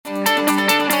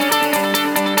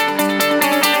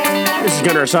is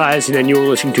Gunnar Esiason, and you are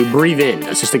listening to Breathe In,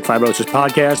 a cystic fibrosis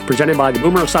podcast presented by the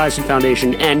Boomer Esiason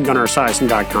Foundation and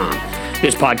GunnarEsiason.com.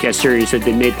 This podcast series has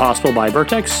been made possible by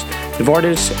Vertex,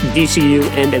 Novartis, DCU,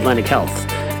 and Atlantic Health.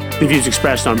 The views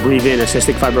expressed on Breathe In, a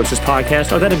cystic fibrosis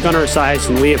podcast are that of Gunnar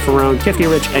Esiason, Leah Ferrone, Tiffany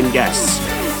Rich, and guests,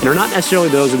 and are not necessarily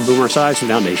those of the Boomer Esiason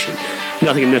Foundation.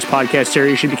 Nothing in this podcast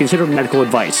series should be considered medical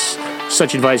advice.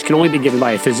 Such advice can only be given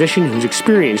by a physician who's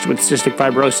experienced with cystic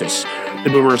fibrosis. The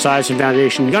Boomer Esiason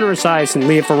Foundation, Gunnar Esiason,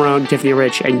 Leah Ferrone, Tiffany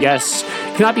Rich, and guests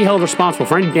cannot be held responsible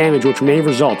for any damage which may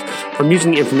result from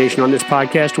using the information on this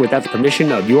podcast without the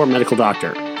permission of your medical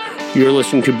doctor. You're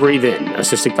listening to Breathe In, a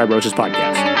cystic fibrosis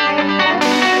podcast.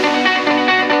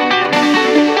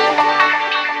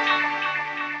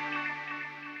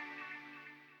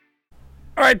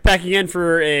 All right, back again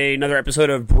for another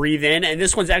episode of Breathe In, and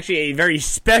this one's actually a very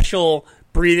special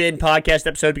Breathe In podcast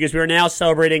episode because we are now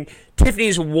celebrating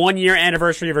Tiffany's 1-year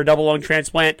anniversary of her double lung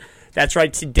transplant. That's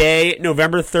right, today,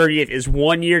 November 30th, is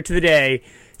 1 year to the day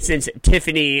since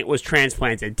Tiffany was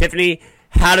transplanted. Tiffany,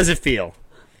 how does it feel?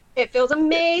 It feels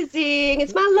amazing.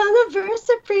 It's my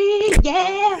lungiversary,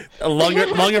 yeah.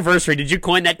 Lungiversary. Did you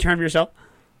coin that term yourself?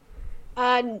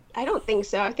 I don't think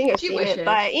so. I think I've seen it,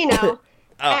 but, you know,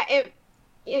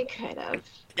 it could have.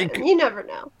 You never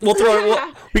know.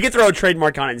 We can throw a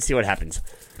trademark on it and see what happens.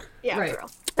 Yeah, right. All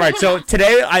right. So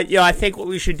today, I think what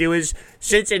we should do is,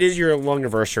 since it is your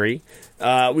lungiversary,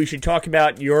 we should talk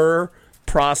about your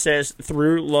process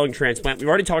through lung transplant. We've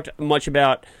already talked much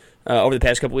about over the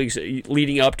past couple weeks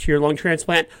leading up to your lung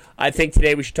transplant. I think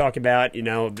today we should talk about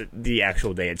the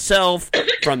actual day itself,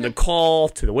 from the call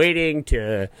to the waiting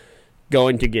to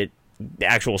going to get the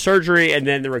actual surgery, and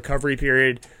then the recovery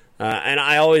period. And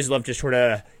I always love to sort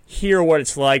of hear what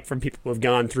it's like from people who have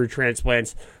gone through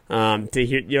transplants, to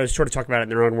hear, sort of talk about it in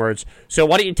their own words. So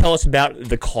why don't you tell us about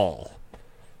the call?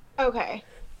 Okay.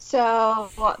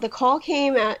 So the call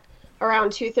came at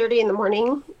around 2:30 in the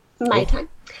morning, my time.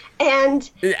 And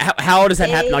how does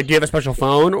that happen? Like, do you have a special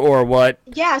phone or what?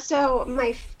 Yeah. So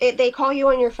they call you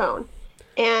on your phone,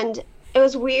 and it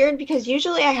was weird because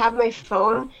usually I have my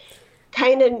phone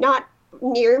kind of not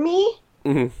near me.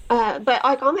 Mm-hmm. But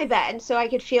like on my bed, so I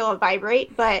could feel it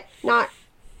vibrate, but not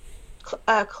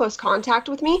close contact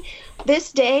with me.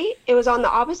 This day, it was on the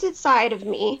opposite side of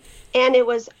me, and it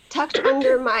was tucked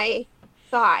under my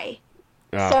thigh.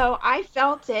 Oh. So I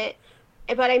felt it,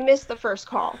 but I missed the first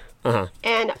call. Uh-huh.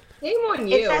 And shame on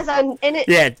you. It says on, and it,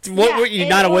 you're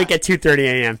not awake at 2:30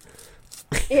 a.m.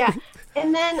 Yeah.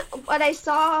 And then what I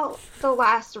saw the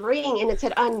last ring, and it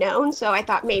said unknown, so I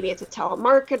thought maybe it's a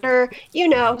telemarketer,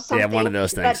 something. Yeah, one of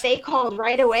those things. But they called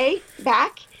right away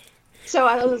back, so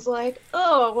I was like,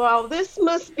 oh, well, this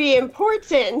must be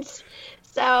important.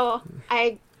 So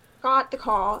I got the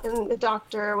call, and the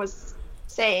doctor was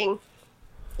saying,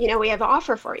 we have an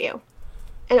offer for you.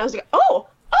 And I was like, oh,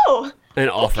 an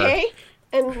offer. Okay.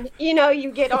 And,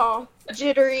 you get all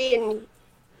jittery and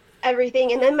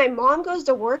everything, and then my mom goes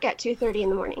to work at 2:30 in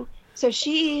the morning, so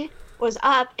she was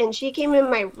up and she came in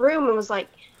my room and was like,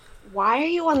 why are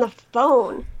you on the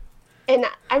phone? And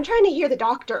I'm trying to hear the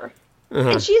doctor.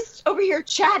 Uh-huh. And she's over here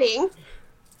chatting,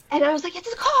 and I was like, it's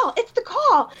the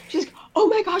call. She's like, oh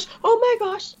my gosh,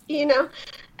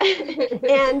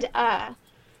 and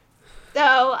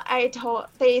so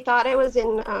they thought I was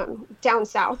in down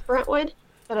south Brentwood,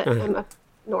 but I'm up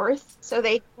north, so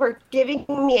they were giving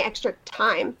me extra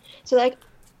time. So like,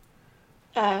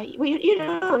 you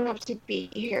don't have to be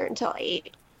here until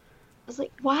 8. I was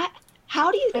like, what?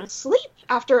 How do you go to sleep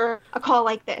after a call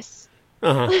like this?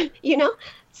 Uh-huh.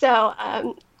 So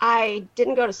I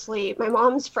didn't go to sleep. My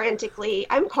mom's frantically.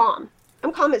 I'm calm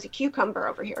as a cucumber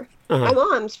over here. Uh-huh. My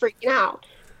mom's freaking out,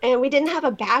 and we didn't have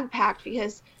a bag packed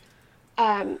because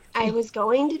I was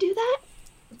going to do that.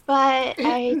 But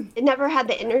I never had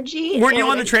the energy. Weren't you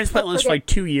on the transplant list for like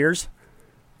 2 years?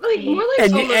 More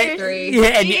like 3.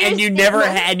 Yeah, and you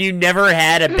never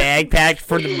had a bag packed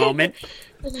for the moment.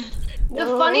 The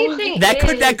funny thing I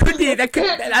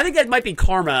think that might be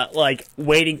karma, like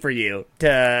waiting for you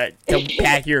to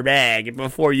pack your bag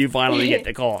before you finally get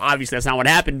the call. Obviously, that's not what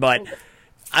happened, but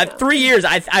 3 years,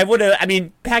 I would have,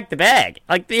 packed the bag.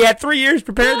 Like, you had 3 years to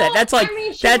prepare that. That's like,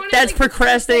 that's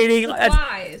procrastinating.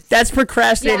 That's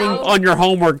procrastinating on your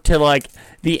homework to, like,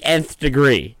 the nth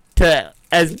degree. The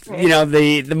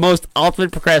most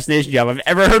ultimate procrastination job I've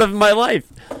ever heard of in my life.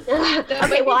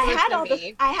 Okay, well, I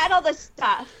had all the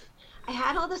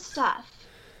stuff.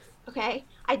 Okay?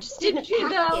 I just didn't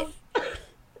pack it.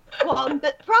 Well,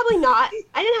 but probably not.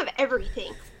 I didn't have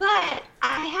everything, but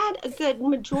I had a good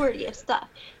majority of stuff,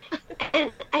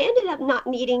 and I ended up not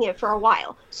needing it for a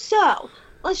while. So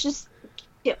let's just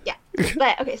Yeah.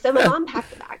 But, okay, so my mom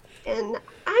packed the bag, and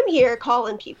I'm here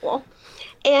calling people,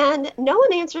 and no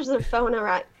one answers their phone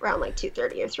around like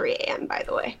 2:30 or 3 a.m., by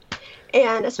the way.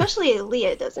 And especially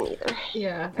Leah doesn't either.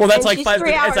 Yeah. Well, that's And like she's 5. 3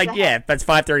 It's hours like ahead. that's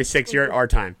 5:36 your our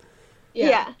time.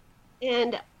 Yeah.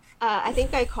 And I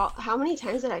think I called. How many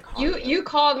times did I call You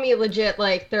called me legit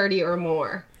like 30 or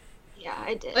more. Yeah,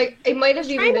 I did. Like, it might have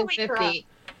even trying been to wake her 50.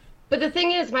 But the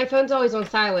thing is, my phone's always on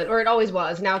silent, or it always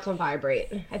was. Now it's on vibrate.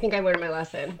 I think I learned my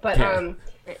lesson. But,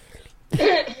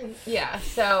 yeah,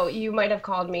 so you might have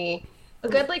called me a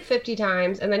good, like, 50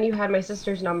 times, and then you had my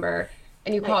sister's number,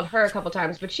 and you called her a couple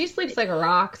times, but she sleeps like a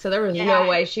rock, so there was no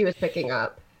way she was picking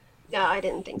up. No, I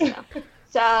didn't think so.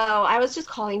 So I was just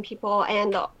calling people,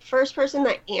 and the first person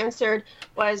that answered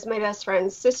was my best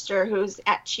friend's sister, who's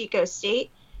at Chico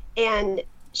State, and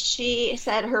she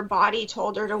said her body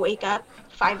told her to wake up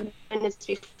 5 minutes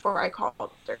before I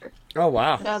called her. Oh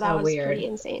wow. So that was weird. Pretty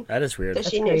insane. That is weird. So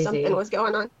she That's knew crazy. something was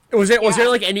going on. Was there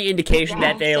like any indication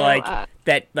that they so,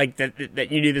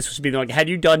 that you knew this was being like? Had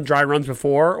you done dry runs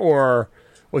before, or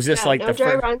was this like no the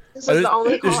dry first? runs. This was the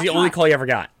only call. This is the only call you ever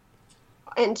got.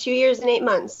 In 2 years and 8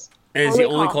 months. And it's the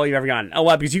only call you've ever gotten. Oh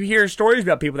wow, because you hear stories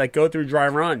about people that go through dry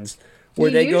runs where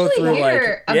they go through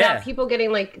hear like about people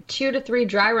getting like 2 to 3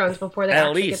 dry runs before they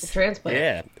actually get the transplant.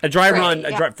 Yeah, a dry run.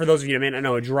 For those of you who may not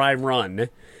know, a dry run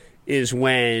is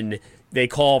when they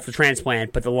call for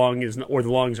transplant, but the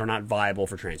lungs are not viable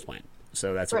for transplant.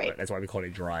 So that's why we call it a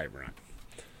dry run.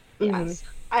 Yes,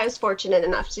 I was fortunate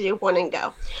enough to do one and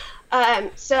go.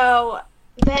 So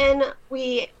then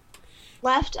we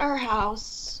left our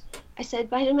house. I said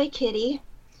bye to my kitty,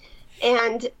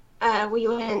 and we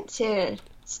went to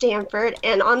Stanford.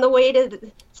 And on the way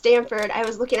to Stanford, I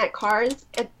was looking at cars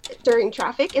during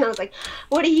traffic, and I was like,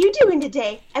 "What are you doing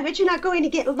today? I bet you're not going to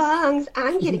get lungs.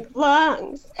 I'm getting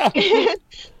lungs." You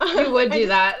would do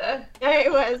that.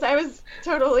 I was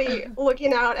totally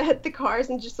looking out at the cars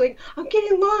and just like, I'm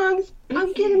getting lungs.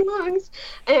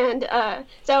 And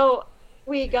so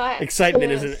we got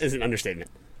Excitement is an understatement.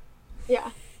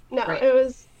 Yeah. No, Right. it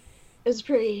was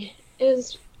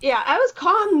I was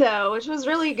calm though, which was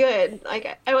really good.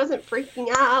 Like I wasn't freaking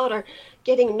out or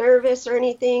getting nervous or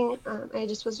anything. I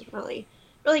just was really,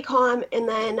 really calm. And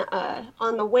then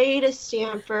on the way to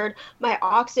Stanford, my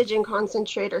oxygen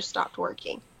concentrator stopped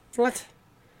working. What?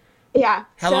 Yeah.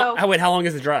 How long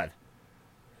is the drive?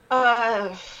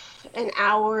 An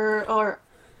hour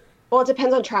it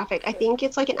depends on traffic. I think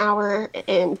it's like an hour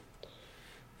and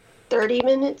 30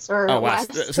 minutes or less.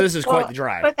 So this is quite the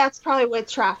drive. But that's probably with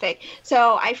traffic.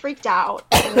 So I freaked out.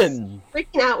 I was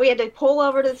freaking out. We had to pull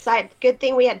over to the side. Good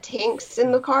thing we had tanks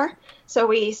in the car, so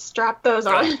we strapped those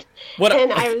on. What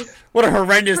a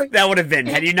horrendous that would have been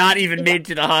had you not even made it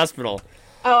to the hospital.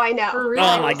 Oh, I know.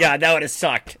 Oh my god, that would have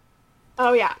sucked.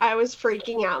 Oh yeah, I was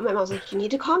freaking out. My mom was like, "You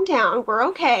need to calm down. We're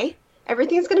okay.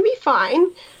 Everything's gonna be fine."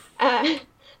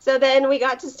 So then we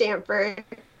got to Stanford.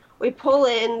 We pull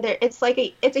in there. It's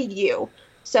a U,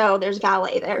 so there's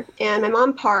valet there, and my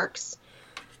mom parks.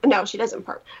 No, she doesn't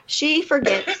park. She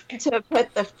forgets to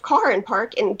put the car in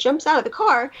park and jumps out of the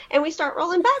car, and we start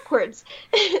rolling backwards.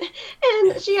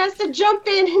 And she has to jump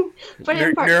in and put it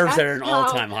in park. Nerves are at an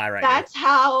all-time high right now. That's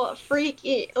how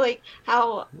freaky,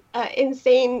 how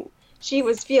insane she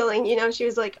was feeling. You know, she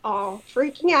was like all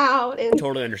freaking out and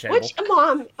totally understandable. Which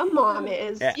a mom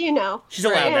is. Yeah. You know, she's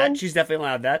allowed that. She's definitely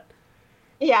allowed that.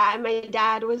 Yeah, and my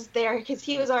dad was there because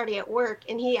he was already at work,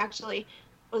 and he actually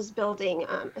was building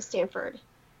a Stanford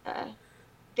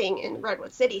thing in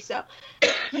Redwood City. So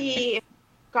he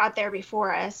got there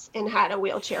before us and had a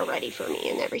wheelchair ready for me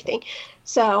and everything.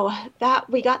 So that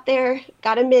we got there,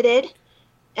 got admitted,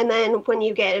 and then when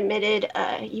you get admitted,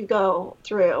 you go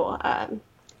through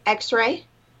X-ray,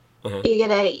 you get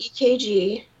a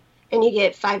EKG, and you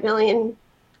get 5 million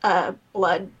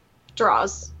blood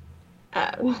draws.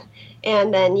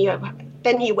 And then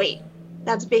you wait.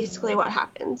 That's basically what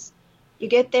happens. You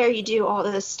get there, you do all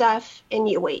this stuff, and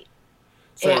you wait.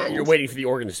 So you're waiting for the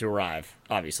organs to arrive,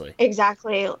 obviously.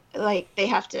 Exactly. Like, they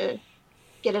have to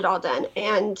get it all done.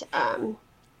 And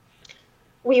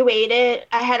we waited.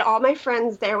 I had all my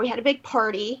friends there. We had a big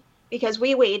party because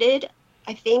we waited,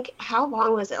 I think, how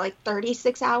long was it? Like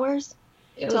 36 hours?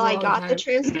 Until I got the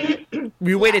transplant.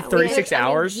 We waited 36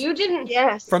 hours? You didn't.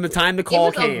 Yes. From the time the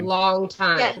call came. It was a long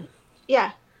time.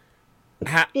 Yeah.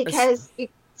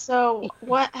 So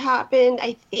what happened,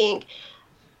 I think,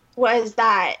 was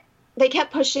that they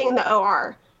kept pushing the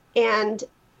OR, and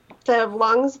the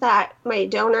lungs that my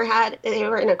donor had, they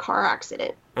were in a car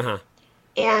accident.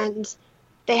 And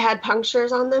they had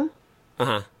punctures on them.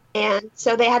 And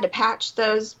so they had to patch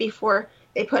those before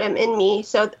they put them in me.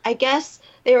 So I guess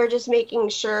they were just making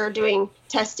sure, doing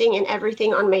testing and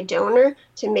everything on my donor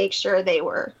to make sure they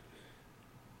were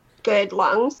good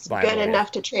lungs, good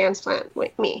enough to transplant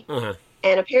with me.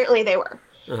 And apparently they were.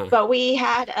 But we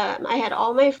had, I had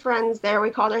all my friends there. We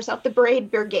called ourselves the Braid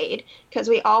Brigade because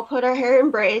we all put our hair in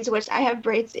braids, which I have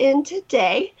braids in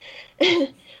today.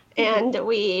 And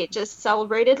we just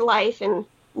celebrated life and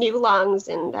new lungs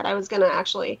and that I was going to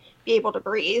actually be able to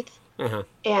breathe.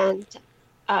 And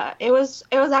it was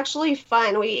actually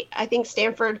fun. I think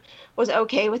Stanford was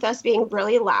okay with us being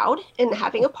really loud and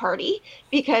having a party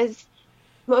because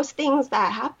most things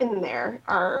that happen there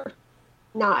are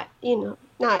not,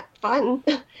 not fun.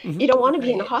 You don't want to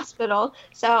be in the hospital.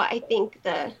 So I think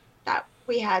that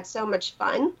we had so much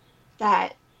fun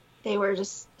that they were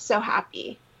just so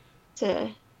happy to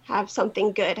have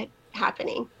something good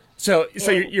happening. So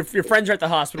your friends are at the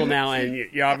hospital now, and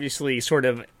you're obviously sort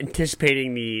of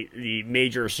anticipating the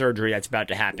major surgery that's about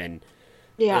to happen.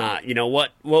 Yeah.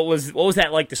 What was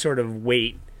that like to sort of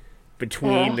wait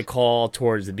between the call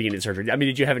towards the beginning of the surgery? I mean,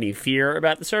 did you have any fear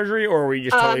about the surgery, or were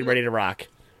you just totally ready to rock?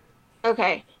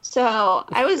 Okay, so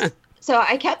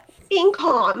I kept being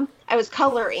calm. I was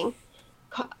coloring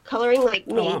like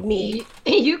made me.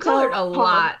 You colored a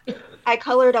lot. I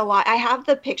colored a lot. I have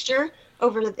the picture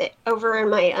over in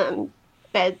my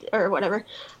bed or whatever,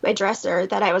 my dresser,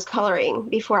 that I was coloring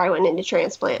before I went into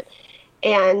transplant,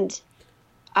 and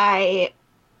I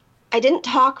didn't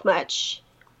talk much.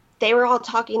 They were all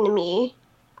talking to me.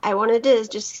 I wanted to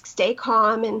just stay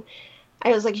calm, and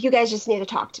I was like, you guys just need to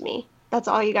talk to me. That's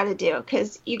all you got to do,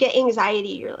 because you get anxiety.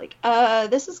 You're like,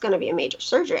 this is going to be a major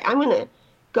surgery. I'm going to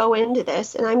go into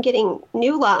this, and I'm getting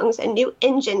new lungs and new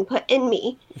engine put in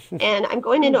me, and I'm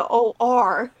going into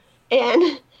OR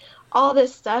and all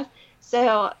this stuff.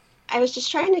 So I was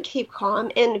just trying to keep calm,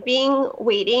 and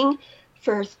waiting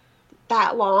for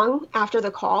that long after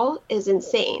the call is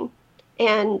insane.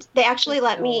 And they actually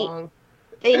let me,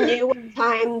 they knew what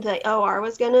time the OR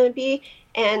was going to be.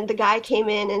 And the guy came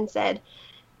in and said,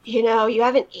 you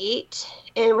haven't ate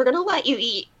and we're going to let you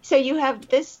eat. So you have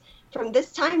this from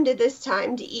this time to this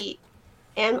time to eat.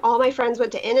 And all my friends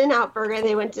went to In-N-Out Burger.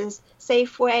 They went to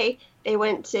Safeway. They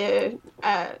went to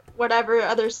whatever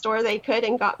other store they could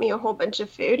and got me a whole bunch of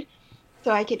food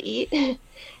so I could eat.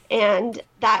 And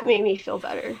that made me feel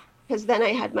better because then I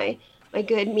had my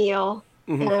good meal.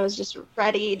 And I was just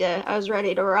ready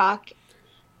to rock.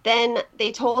 Then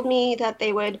they told me that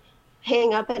they would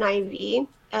hang up an IV,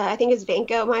 I think it's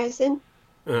vancomycin,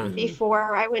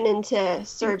 before I went into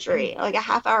surgery, like a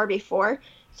half hour before.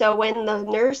 So when the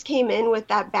nurse came in with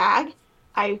that bag,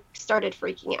 I started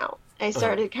freaking out. I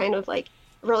started kind of like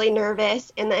really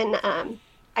nervous. And then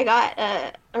I got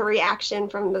a reaction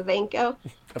from the vanco.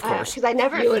 Of course. Because I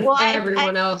never,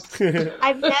 everyone else.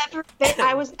 I've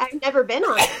never been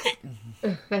on it.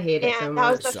 I hate it so much.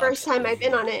 That was the first time I've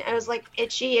been on it. I was like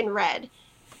itchy and red,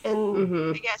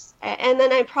 and I guess, and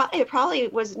then it probably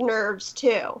was nerves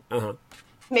too,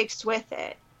 mixed with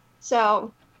it.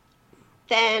 So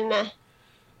then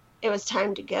it was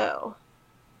time to go.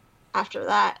 After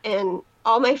that, and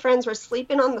all my friends were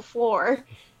sleeping on the floor,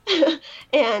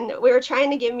 and we were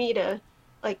trying to get me to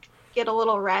like get a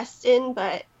little rest in,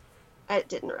 but it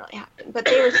didn't really happen. But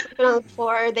they were sleeping on the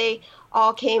floor. They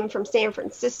all came from San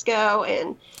Francisco,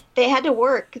 and they had to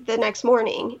work the next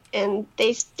morning, and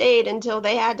they stayed until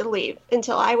they had to leave.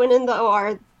 Until I went in the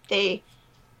OR, they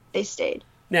stayed.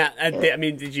 Now, I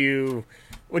mean, did you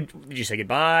say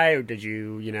goodbye, or did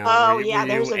you,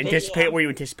 there's a video. Were you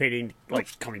anticipating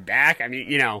like coming back? I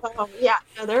mean, Oh yeah,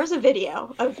 no, there was a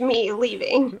video of me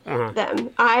leaving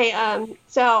them.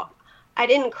 So I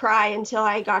didn't cry until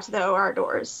I got to the OR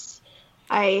doors.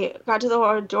 I got to the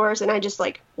OR doors and I just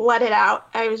like let it out.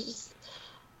 It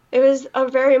was a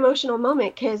very emotional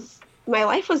moment because my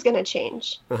life was going to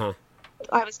change.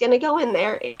 I was going to go in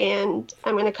there and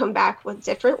I'm going to come back with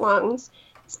different lungs.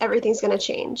 Everything's going to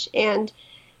change, and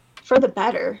for the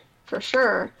better, for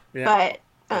sure. Yeah.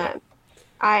 But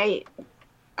I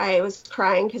was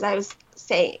crying because I was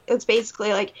saying, it's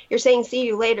basically like you're saying see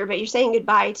you later, but you're saying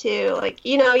goodbye too. Like,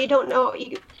 you don't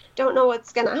know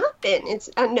what's going to happen. It's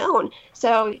unknown.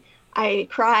 So I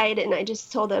cried and I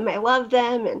just told them I love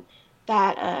them, and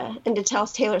that and to tell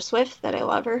Taylor Swift that I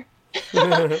love her.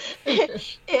 And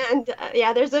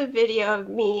there's a video of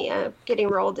me getting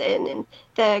rolled in, and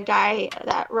the guy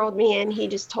that rolled me in, he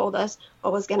just told us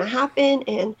what was going to happen,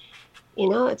 and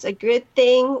it's a good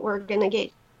thing. We're going to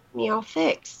get me all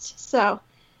fixed. So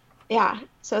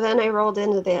then I rolled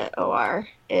into the OR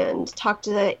and talked to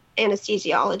the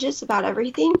anesthesiologist about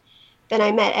everything. Then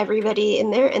I met everybody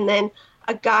in there, and then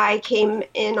a guy came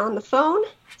in on the phone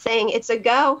saying, "It's a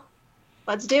go.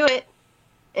 Let's do it."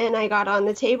 And I got on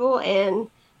the table and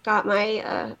got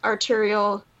my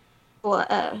arterial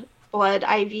blood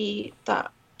IV, the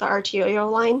arterial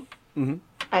line. Mm-hmm.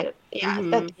 That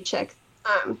they check.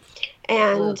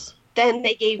 And then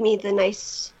they gave me the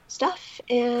nice stuff,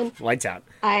 and Lights out.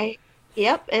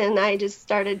 And I just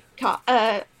started.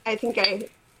 I think I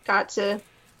got to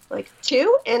like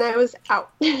 2, and I was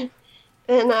out, and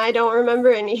I don't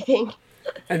remember anything.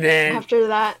 And then after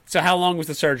that. So how long was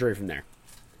the surgery from there?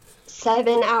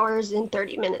 7 hours and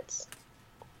 30 minutes.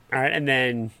 All right, and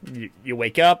then you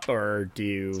wake up, or do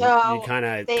you kind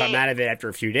of come out of it after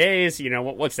a few days? You know,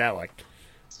 what's that like?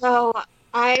 So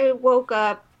I woke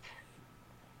up.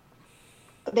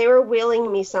 They were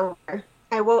wheeling me somewhere.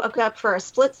 I woke up for a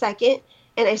split second,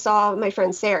 and I saw my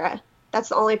friend Sarah. That's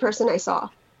the only person I saw.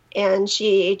 And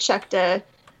she checked a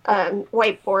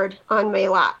whiteboard on my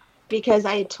lap because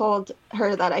I told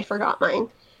her that I forgot mine.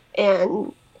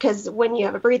 And because when you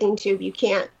have a breathing tube, you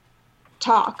can't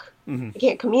talk. Mm-hmm. You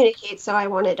can't communicate. So I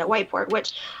wanted a whiteboard,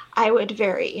 which I would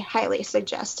very highly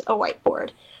suggest a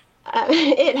whiteboard.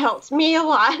 It helps me a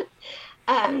lot.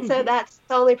 So that's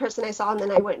the only person I saw. And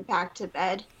then I went back to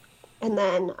bed. And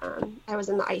then I was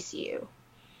in the ICU.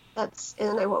 And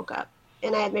then I woke up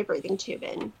and I had my breathing tube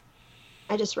in.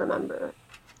 I just remember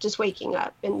just waking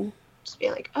up and just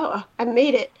being like, "Oh, I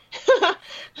made it.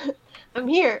 I'm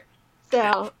here."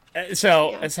 So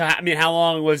I mean, how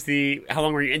long were you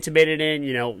intubated in?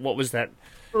 You know, what was that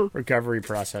recovery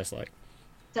process like?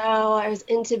 So I was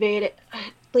intubated.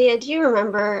 Leah, do you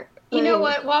remember? You know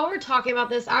what? While we're talking about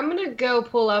this, I'm going to go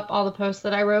pull up all the posts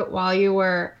that I wrote while you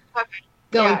were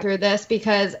going through this,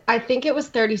 because I think it was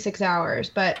 36 hours,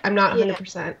 but I'm not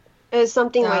 100%. It was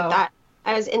something like that.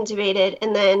 I was intubated,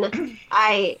 and then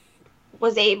I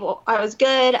was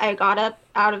good. I got up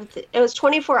it was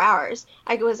 24 hours.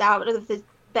 I was out of the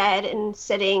bed and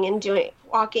sitting and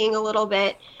walking a little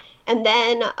bit. And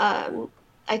then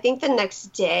I think the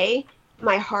next day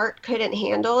my heart couldn't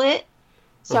handle it.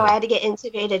 So I had to get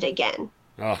intubated again.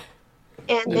 Oh,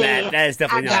 and that is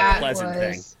definitely not a pleasant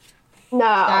thing.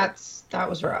 No, that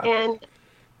was rough. And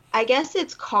I guess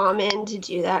it's common to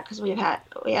do that because we had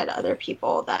other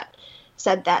people that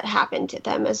said that happened to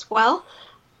them as well.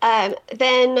 Then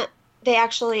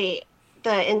the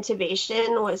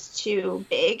intubation was too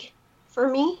big for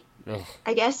me. Ugh.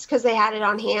 I guess because they had it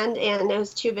on hand and it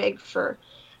was too big for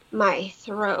my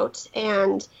throat,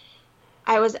 and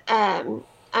I was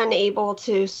unable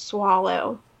to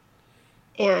swallow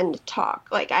and talk.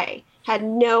 Like, I had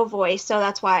no voice, so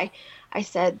that's why I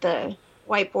said the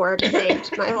whiteboard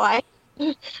saved my life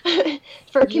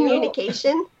for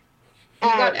communication. You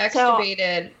got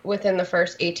extubated within the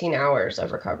first 18 hours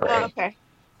of recovery. Oh,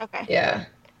 okay. Yeah.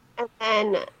 And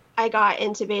then I got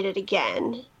intubated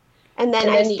again. And then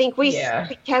I think we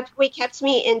kept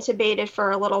me intubated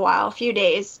for a little while, a few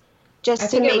days, just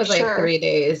to make sure. I think it was like 3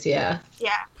 days, yeah.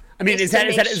 Yeah. I mean, is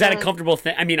that a comfortable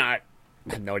thing? I mean, I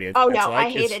have no idea. Oh, no, I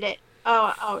hated it.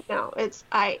 Oh, no,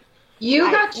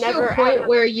 You got to a point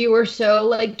where you were so,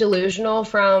 like, delusional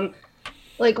from,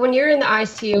 like, when you're in the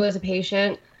ICU as a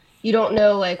patient, you don't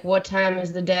know, like, what time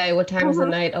is the day, what time is the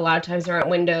night. A lot of times there aren't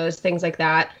windows, things like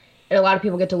that. And a lot of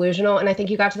people get delusional. And I think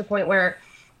you got to the point where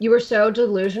you were so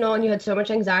delusional and you had so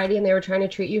much anxiety and they were trying to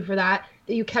treat you for that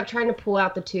you kept trying to pull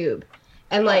out the tube.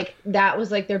 And, like, that was,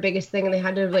 like, their biggest thing. And they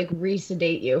had to, like,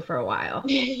 re-sedate you for a while.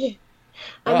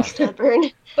 I'm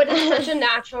stubborn. But it's such a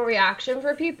natural reaction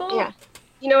for people. Yeah.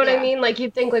 You know what I mean? Like,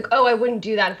 you'd think, like, oh, I wouldn't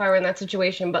do that if I were in that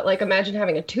situation. But, like, imagine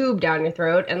having a tube down your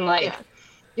throat and, like,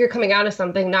 you're coming out of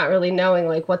something not really knowing,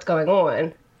 like, what's going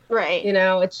on. Right. You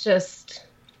know, it's just...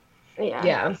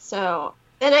 Yeah. So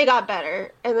then I got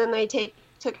better. And then they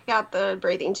took out the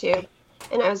breathing tube.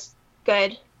 And I was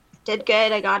good. Did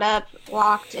good. I got up,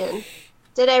 walked, and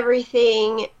did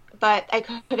everything. But I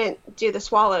couldn't do the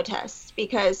swallow test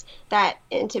because that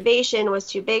intubation was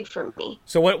too big for me.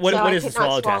 So what is the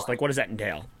swallow test? Like, what does that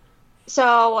entail?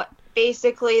 So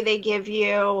basically they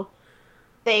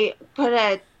put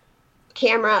a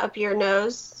camera up your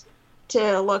nose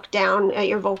to look down at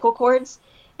your vocal cords.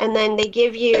 And then they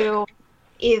give you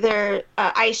either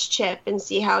an ice chip and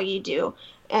see how you do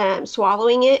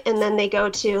swallowing it. And then they go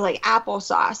to, like,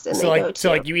 applesauce. And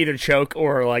so you either choke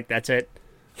or, like, that's it?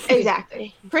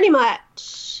 Exactly. Pretty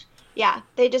much. Yeah.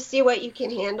 They just see what you can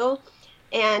handle.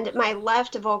 And my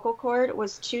left vocal cord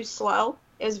was too slow.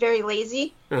 It was very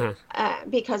lazy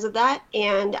because of that.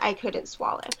 And I couldn't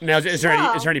swallow. Now, is there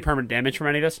any permanent damage from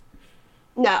any of this?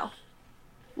 No.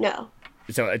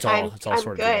 So it's all I'm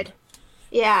sort of good.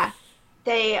 Yeah.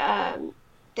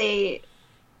 They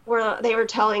they were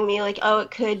telling me like, oh,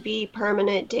 it could be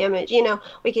permanent damage.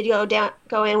 We could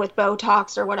go in with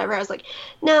Botox or whatever. I was like,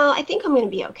 no, I think I'm going to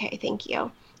be okay. Thank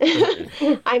you.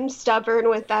 I'm stubborn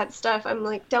with that stuff. I'm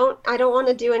like, I don't want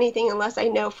to do anything unless I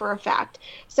know for a fact.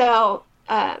 So,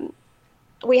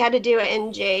 we had to do an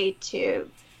NG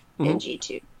tube,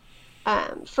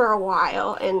 for a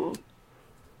while. And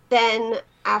then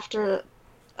after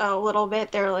a little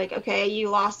bit, they're like, okay, you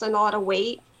lost a lot of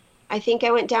weight. I think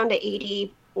I went down to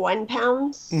 81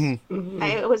 pounds.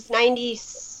 I was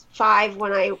 95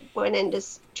 when I went into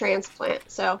transplant.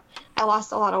 So I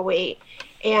lost a lot of weight,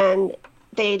 and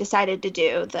they decided to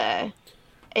do the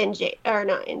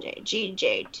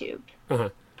GJ tube.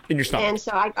 In your stomach. And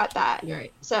so I got that.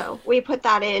 Right. So we put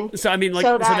that in. So I mean, like,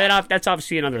 that's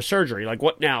obviously another surgery. Like,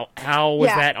 what now? How was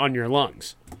that on your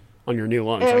lungs? On your new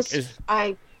lungs?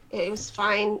 It was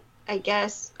fine. I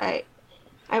guess I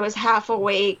was half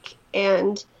awake,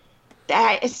 and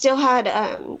I still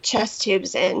had chest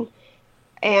tubes in,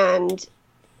 and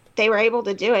they were able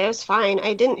to do it. It was fine.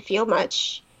 I didn't feel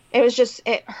much. It was just,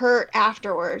 it hurt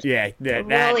afterwards. Yeah,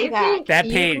 really bad. That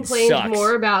pain you complained sucks.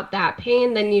 more about that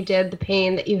pain than you did the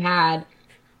pain that you had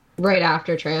right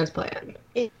after transplant.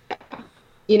 Yeah.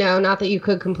 Not that you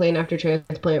could complain after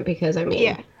transplant, because I mean,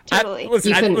 yeah, totally.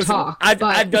 You couldn't talk.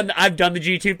 I've done the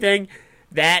G-tube thing.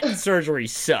 That surgery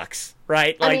sucks,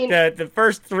 right? Like, I mean, the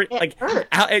first 3, like,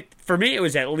 for me, it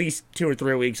was at least 2 or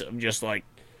 3 weeks of just like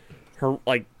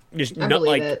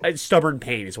stubborn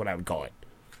pain is what I would call it.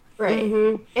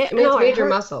 Right. It's major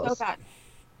muscles. So bad.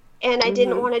 And I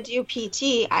didn't want to do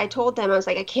PT. I told them, I was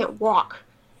like, I can't walk.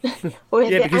 Because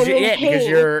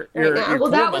you're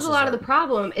well, that was a lot of the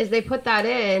problem, is they put that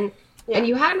in, and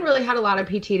you hadn't really had a lot of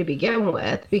PT to begin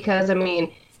with, because I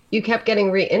mean, you kept getting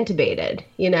re-intubated,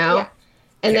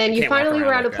 and then you finally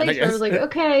were at a place where I was like,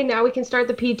 okay, now we can start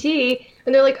the PT,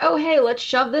 and they're like, oh, hey, let's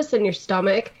shove this in your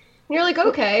stomach. And you're like,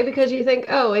 okay, because you think,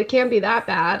 oh, it can't be that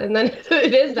bad, and then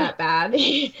it is that bad.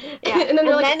 And then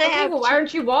they're like, okay, well, why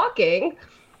aren't you walking?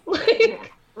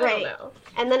 Like, right. I don't know.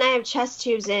 And then I have chest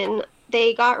tubes in.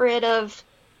 They got rid of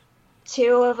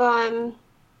 2 of them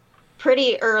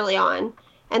pretty early on,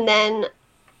 and then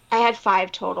I had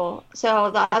 5 total. So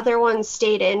the other ones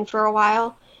stayed in for a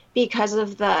while because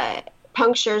of the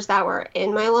punctures that were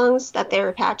in my lungs that they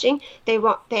were patching.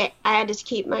 I had to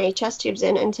keep my chest tubes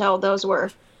in until those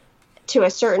were to a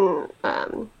certain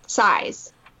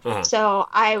size. So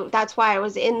that's why I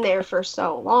was in there for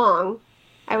so long.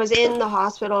 I was in the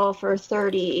hospital for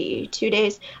 32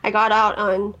 days. I got out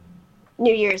on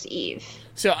New Year's Eve.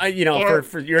 So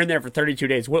for you're in there for 32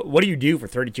 days. What do you do for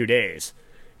 32 days?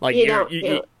 Like,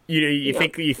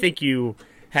 you think you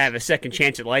have a second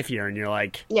chance at life here, and you're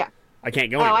like, I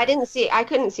can't go anywhere. I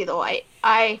couldn't see the light.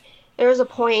 There was a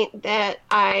point that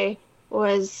I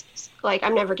was like,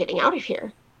 I'm never getting out of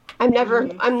here. I'm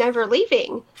never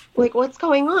leaving. Like, what's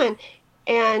going on?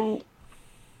 And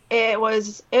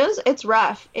it's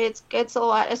rough. It's a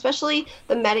lot, especially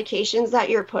the medications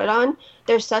that you're put on.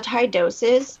 They're such high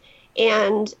doses,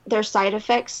 and their side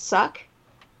effects suck.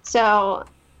 So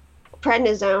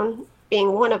prednisone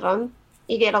being one of them,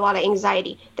 you get a lot of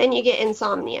anxiety. Then you get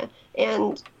insomnia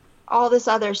and all this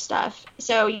other stuff.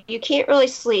 So you can't really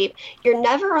sleep. You're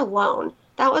never alone.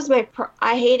 That was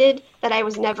I hated that I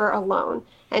was never alone.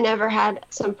 I never had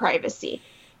some privacy,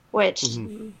 which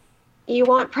you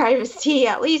want privacy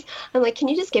at least. I'm like, can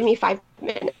you just give me 5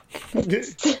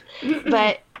 minutes?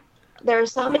 But there are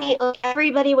so many, like,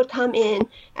 everybody would come in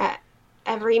at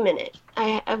every minute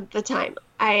of the time.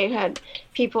 I had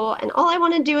people, and all I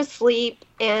want to do is sleep,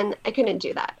 and I couldn't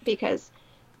do that because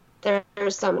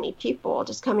there's so many people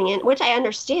just coming in, which I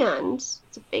understand.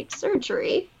 It's a big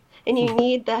surgery, and you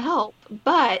need the help,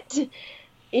 but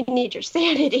you need your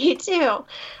sanity too.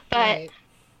 But right.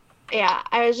 Yeah,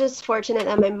 I was just fortunate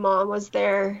that my mom was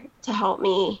there to help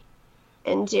me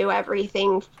and do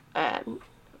everything,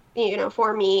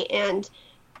 for me. And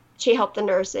she helped the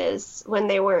nurses when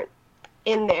they weren't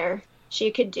in there.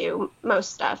 She could do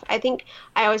most stuff. I think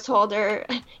I always told her,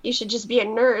 you should just be a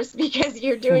nurse because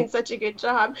you're doing such a good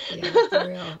job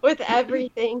with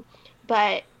everything.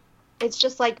 But it's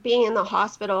just like being in the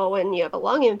hospital when you have a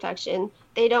lung infection.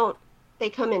 They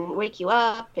come and wake you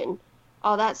up and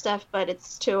all that stuff, but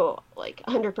it's to like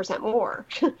 100% more.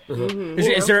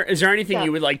 Is there anything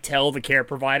you would like tell the care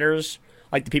providers,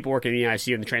 like the people working in the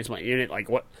ICU and the transplant unit, like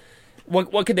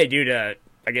what could they do to,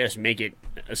 I guess, make it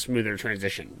a smoother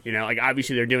transition? Like,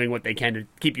 obviously they're doing what they can to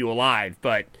keep you alive,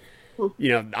 but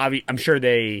I'm sure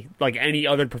they, like any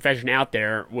other profession out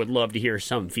there, would love to hear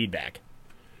some feedback.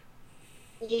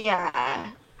 Yeah,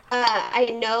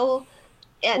 I know,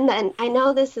 and then I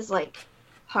know this is like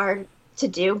hard to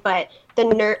do, but the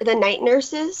night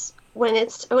nurses, when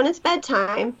it's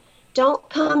bedtime, don't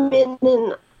come in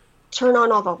and turn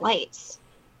on all the lights.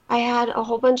 I had a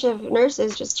whole bunch of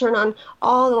nurses just turn on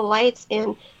all the lights,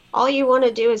 and all you want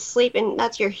to do is sleep, and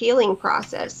that's your healing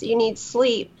process. You need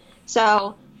sleep.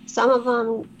 So some of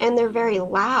them, and they're very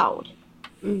loud.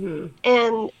 Mm-hmm.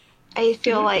 And I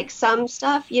feel like some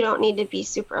stuff you don't need to be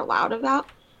super loud about.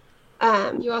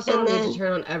 You also don't need to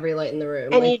turn on every light in the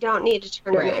room. And you don't need to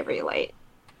turn on every light.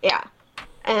 Yeah.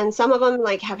 And some of them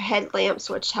like have headlamps,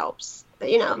 which helps.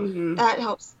 That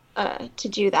helps to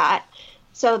do that,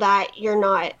 so that you're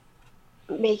not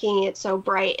making it so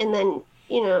bright. And then,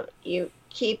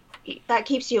 that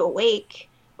keeps you awake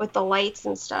with the lights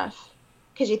and stuff,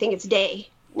 because you think it's day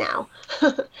now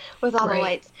with all the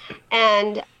lights.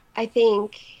 And I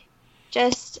think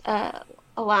just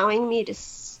allowing me to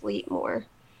sleep more,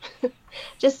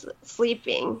 just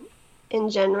sleeping in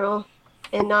general,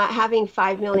 and not having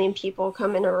 5 million people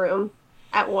come in a room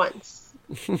at once.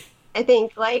 I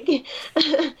think,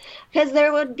 because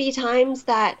there would be times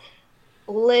that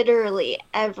literally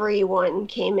everyone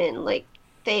came in, like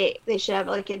they should have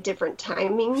like a different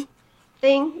timing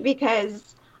thing,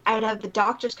 because I would have the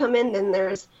doctors come in, then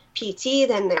there's PT,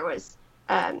 then there was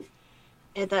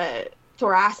the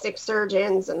thoracic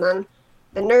surgeons, and then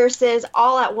the nurses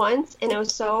all at once, and it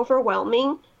was so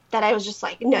overwhelming that I was just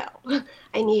like, no,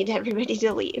 I need everybody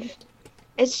to leave.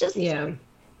 It's just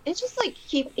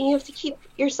like you have to keep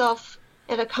yourself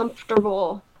in a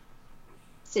comfortable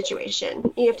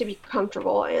situation. You have to be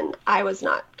comfortable, and I was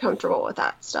not comfortable with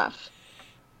that stuff,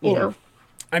 you know?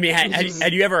 I mean,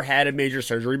 had you ever had a major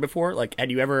surgery before? Like, had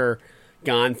you ever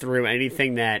gone through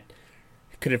anything that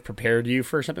could have prepared you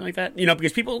for something like that?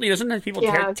 Because people, sometimes people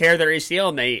tear their ACL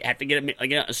and they have to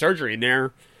get a surgery, and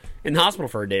they're in the hospital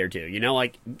for a day or two.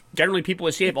 Like, generally people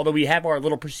with CF, although we have our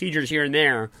little procedures here and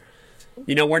there,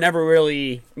 we're never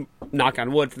really, knock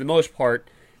on wood for the most part,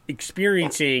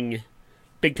 experiencing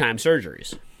big-time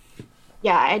surgeries.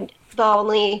 Yeah, the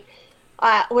only,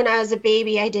 when I was a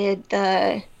baby, I did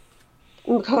the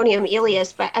meconium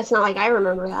ileus, but it's not like I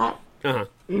remember that. Uh-huh.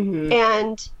 Mm-hmm.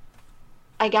 And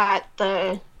I got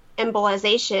the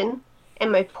embolization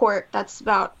in my port. That's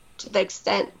about to the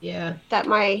extent that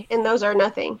and those are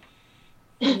nothing.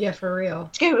 Yeah, for real.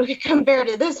 Compared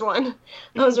to this one,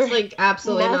 those are like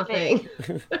absolutely nothing.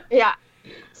 Yeah.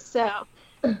 So,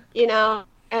 I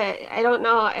don't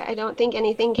know. I don't think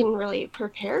anything can really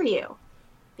prepare you,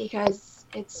 because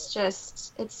it's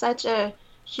such a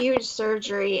huge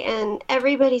surgery, and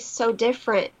everybody's so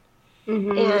different.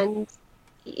 Mm-hmm. And,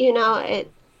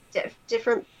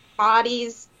 different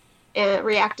bodies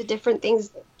react to different things,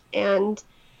 and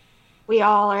we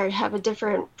all have a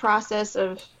different process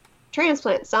of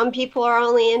transplant. Some people are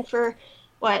only in for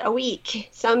a week.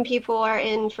 Some people are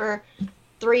in for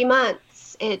 3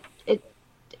 months. It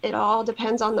all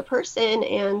depends on the person,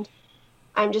 and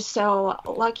I'm just so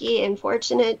lucky and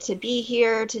fortunate to be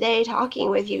here today talking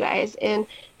with you guys, and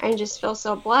I just feel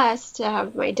so blessed to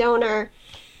have my donor,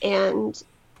 and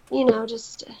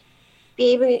just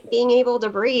being able to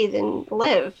breathe and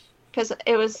live, because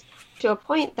it was to a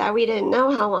point that we didn't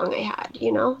know how long I had,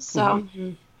 so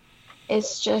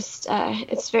it's just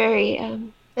it's very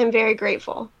I'm very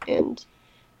grateful, and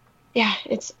yeah,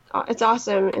 it's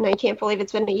awesome, and I can't believe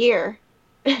it's been a year.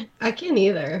 I can't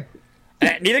either.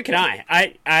 Neither can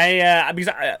I.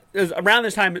 Because it was around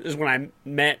this time is when I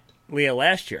met Leah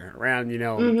last year, around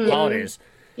holidays.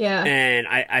 Yeah. And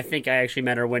I think I actually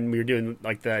met her when we were doing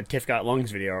like the Tiff Got Lungs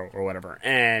video or whatever.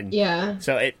 And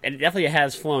so it definitely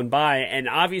has flown by. And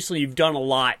obviously you've done a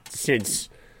lot since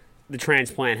the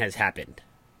transplant has happened,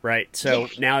 right? So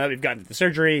now that we've gotten to the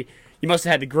surgery, you must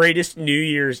have had the greatest New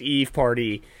Year's Eve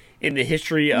party in the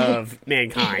history of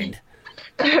mankind.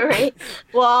 Right.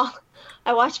 Well,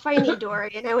 I watched Finding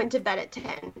Dory and I went to bed at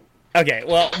 10. Okay,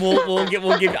 well, we'll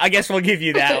give. I guess we'll give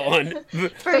you that one.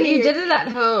 But you did it at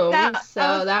home,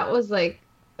 that was like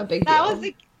a big deal. That was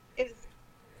it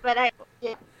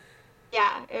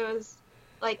was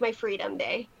like my freedom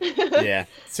day. Yeah.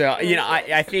 So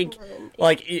I think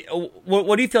like,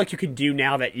 what do you feel like you can do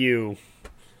now that you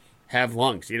have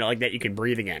lungs? Like that you can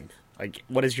breathe again. Like,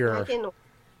 what is your?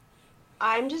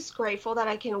 I'm just grateful that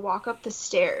I can walk up the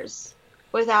stairs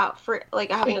without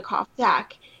having a cough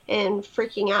attack and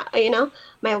freaking out,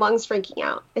 my lungs freaking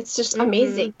out. It's just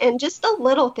amazing. And just the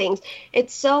little things.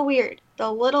 It's so weird.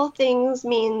 The little things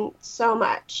mean so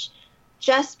much.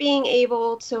 Just being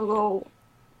able to go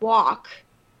walk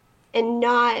and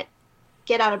not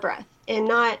get out of breath and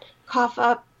not cough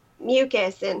up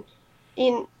mucus, and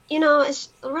it's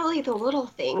really the little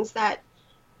things that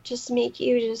just make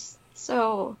you just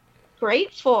so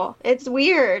grateful. It's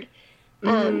weird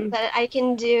that I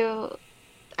can do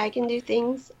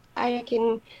things. I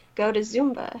can go to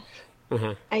Zumba.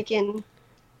 I can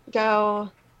go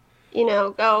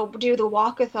do the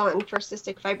walkathon for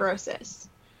cystic fibrosis.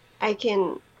 I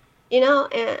can,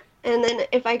 and then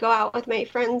if I go out with my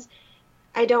friends,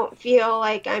 I don't feel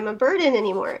like I'm a burden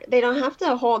anymore. They don't have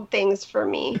to hold things for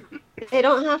me. They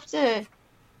don't have to,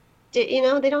 they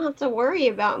don't have to worry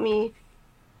about me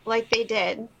like they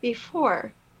did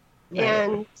before. Right.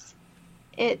 And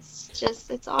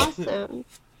it's awesome.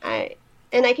 I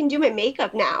can do my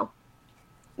makeup now.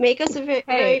 Makeup's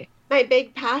my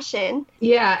big passion.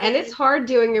 Yeah, and it's hard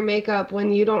doing your makeup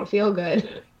when you don't feel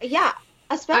good. Yeah,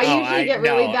 especially I usually get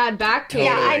really bad back pain.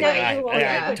 Totally, I know you will.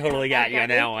 I totally got you on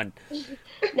that one.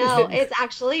 No, it's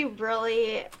actually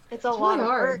it's a lot of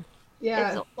work. Yeah.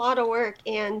 It's a lot of work.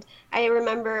 And I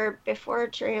remember before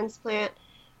transplant,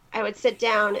 I would sit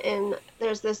down and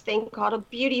there's this thing called a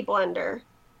beauty blender.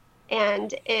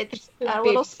 And it's a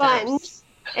little sponge.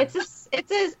 It's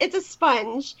a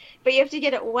sponge, but you have to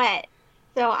get it wet.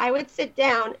 So I would sit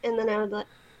down and then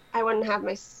I wouldn't have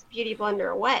my beauty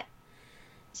blender wet.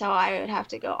 So I would have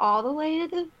to go all the way to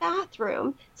the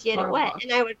bathroom to get it wet.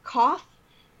 And I would cough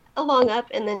along up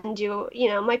and then do,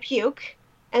 my puke.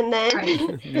 And then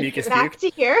back to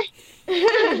here.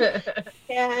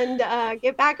 And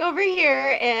get back over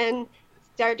here and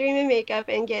start doing my makeup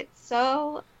and get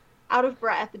so out of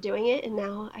breath doing it. And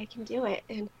now I can do it.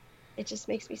 And it just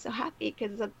makes me so happy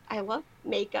because I love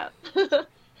makeup.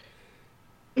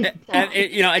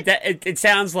 It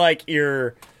sounds like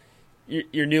your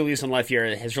new lease on life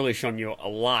here has really shown you a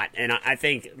lot, and I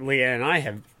think Leah and I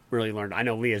have really learned. I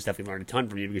know Leah's definitely learned a ton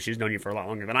from you because she's known you for a lot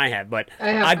longer than I have, but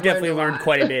I've definitely learned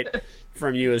quite a bit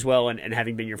from you as well, and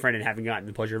having been your friend and having gotten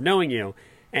the pleasure of knowing you,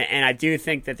 and I do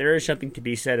think that there is something to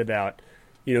be said about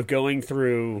going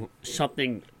through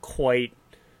something quite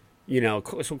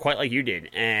like you did,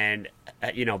 and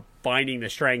finding the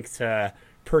strength to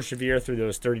persevere through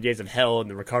those 30 days of hell and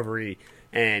the recovery,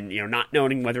 and not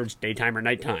knowing whether it's daytime or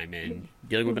nighttime, and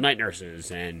dealing with the night nurses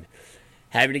and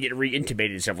having to get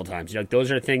re-intubated several times.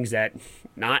 Those are things that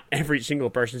not every single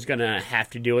person is going to have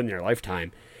to do in their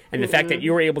lifetime. And the fact that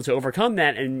you were able to overcome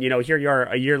that, and here you are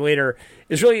a year later,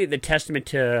 is really the testament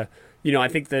to I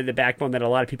think the backbone that a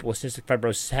lot of people with cystic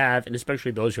fibrosis have, and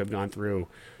especially those who have gone through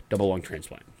double lung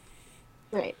transplant.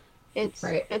 Right. It's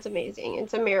amazing.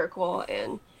 It's a miracle,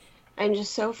 and I'm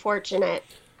just so fortunate,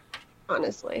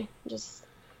 honestly. Just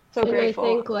so grateful.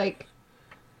 I think,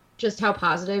 just how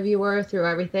positive you were through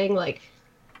everything,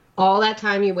 all that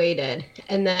time you waited,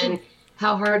 and then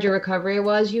how hard your recovery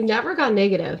was, you never got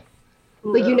negative.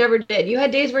 No. You never did. You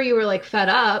had days where you were, fed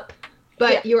up,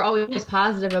 but you were always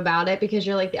positive about it because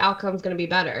you're the outcome's going to be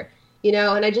better,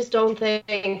 and I just don't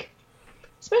think,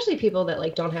 especially people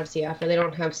that, don't have CF or they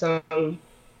don't have some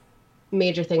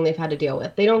major thing they've had to deal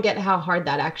with, they don't get how hard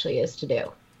that actually is to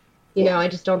do. I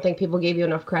just don't think people gave you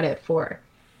enough credit for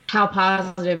how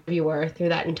positive you were through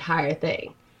that entire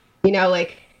thing.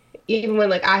 Even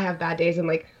when I have bad days, I'm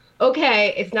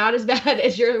okay, it's not as bad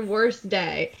as your worst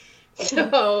day,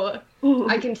 so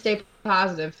I can stay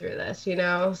positive through this,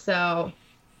 so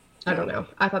I don't know.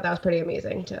 I thought that was pretty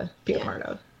amazing to be a part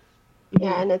of.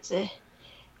 Yeah, and it's a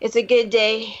good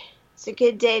day. It's a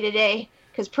good day today.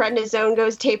 Because prednisone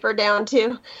goes taper down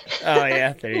too. Oh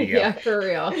yeah, there you go. Yeah, for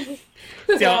real.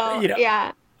 So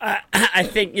yeah. I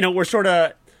think we're sort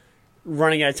of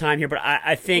running out of time here, but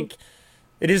I think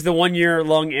it is the 1 year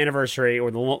lung anniversary, or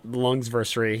the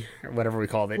Lungiversary, or whatever we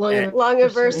called it.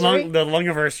 Lungiversary. The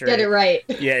Lungiversary. Get it right.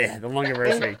 Yeah, the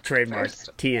Lungiversary trademark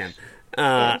TM.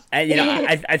 And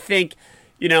I think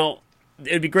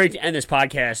it'd be great to end this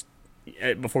podcast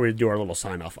before we do our little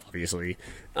sign off, obviously,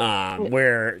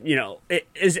 where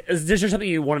is there something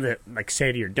you wanted to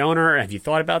say to your donor? Have you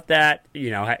thought about that?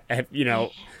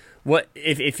 What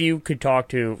if you could talk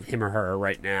to him or her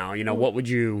right now? What would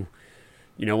you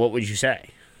say?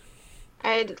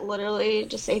 I'd literally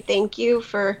just say thank you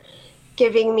for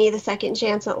giving me the second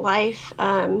chance at life.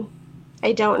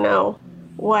 I don't know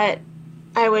what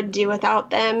I would do without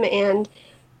them, and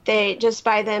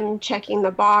by them checking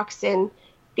the box and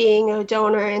being a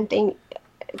donor, and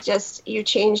you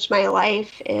changed my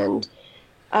life, and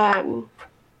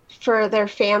for their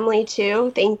family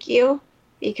too, thank you,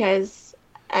 because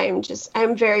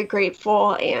I'm very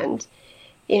grateful, and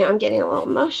I'm getting a little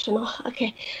emotional.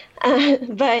 Okay.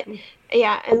 But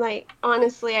yeah, and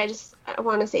honestly, I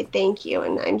want to say thank you,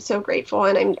 and I'm so grateful,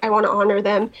 and I want to honor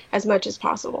them as much as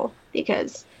possible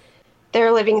because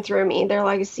they're living through me. Their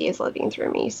legacy is living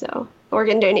through me. So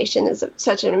organ donation is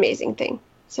such an amazing thing.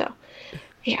 So,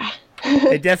 yeah.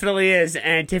 It definitely is.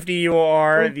 And Tiffany, you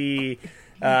are the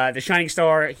shining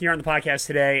star here on the podcast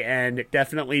today, and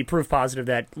definitely proof positive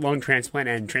that lung transplant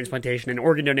and transplantation and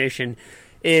organ donation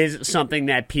is something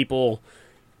that people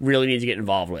really need to get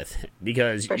involved with,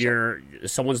 because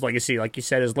someone's legacy, like you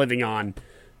said, is living on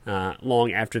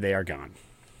long after they are gone.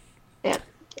 Yeah,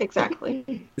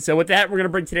 exactly. So with that, we're going to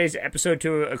bring today's episode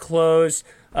to a close.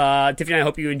 Tiffany, I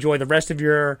hope you enjoy the rest of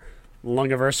your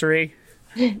Lungiversary.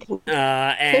 And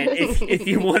if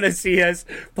you want to see us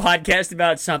podcast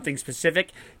about something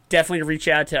specific, definitely reach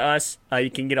out to us. You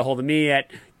can get a hold of me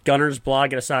at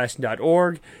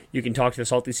gunnersblog@esiason.org. You can talk to the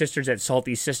Salty Sisters at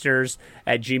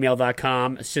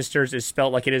saltysisters@gmail.com. Sisters is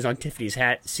spelled like it is on Tiffany's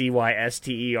hat,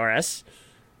 Cysters.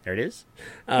 There it is.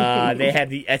 They have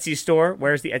the Etsy store.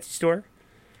 Where's the Etsy store?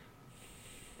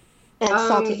 And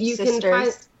Salty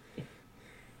Sisters.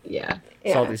 Yeah.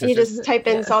 Salty Sisters. You just type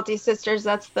in Salty Sisters.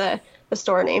 That's the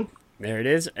store name. There it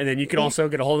is. And then you can also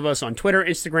get a hold of us on Twitter,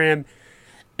 Instagram,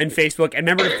 and Facebook. And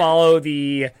remember to follow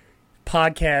the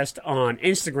podcast on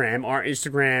Instagram. Our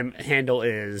Instagram handle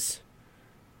is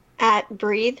at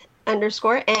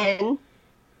breathe_n_pod.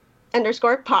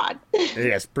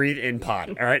 Yes, breathe in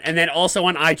pod. All right. And then also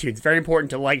on iTunes. Very important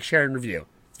to like, share, and review.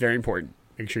 It's very important.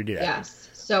 Make sure you do that. Yes.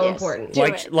 So important.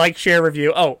 Like, share,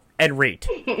 review. Oh, and rate.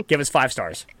 Give us 5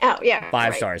 stars. Oh, yeah.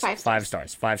 5 stars. 5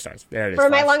 stars. 5 stars. There it is. For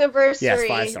my Lungiversary. Yes,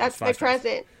 5 stars. That's my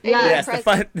present. Yes,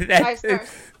 present. 5 stars.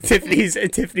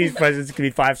 Tiffany's presents can be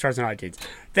 5 stars on iTunes.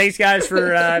 Thanks, guys,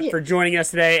 for joining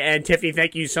us today. And Tiffany,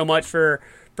 thank you so much for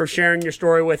sharing your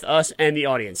story with us and the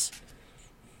audience.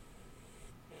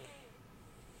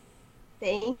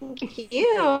 Thank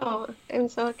you. I'm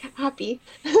so happy.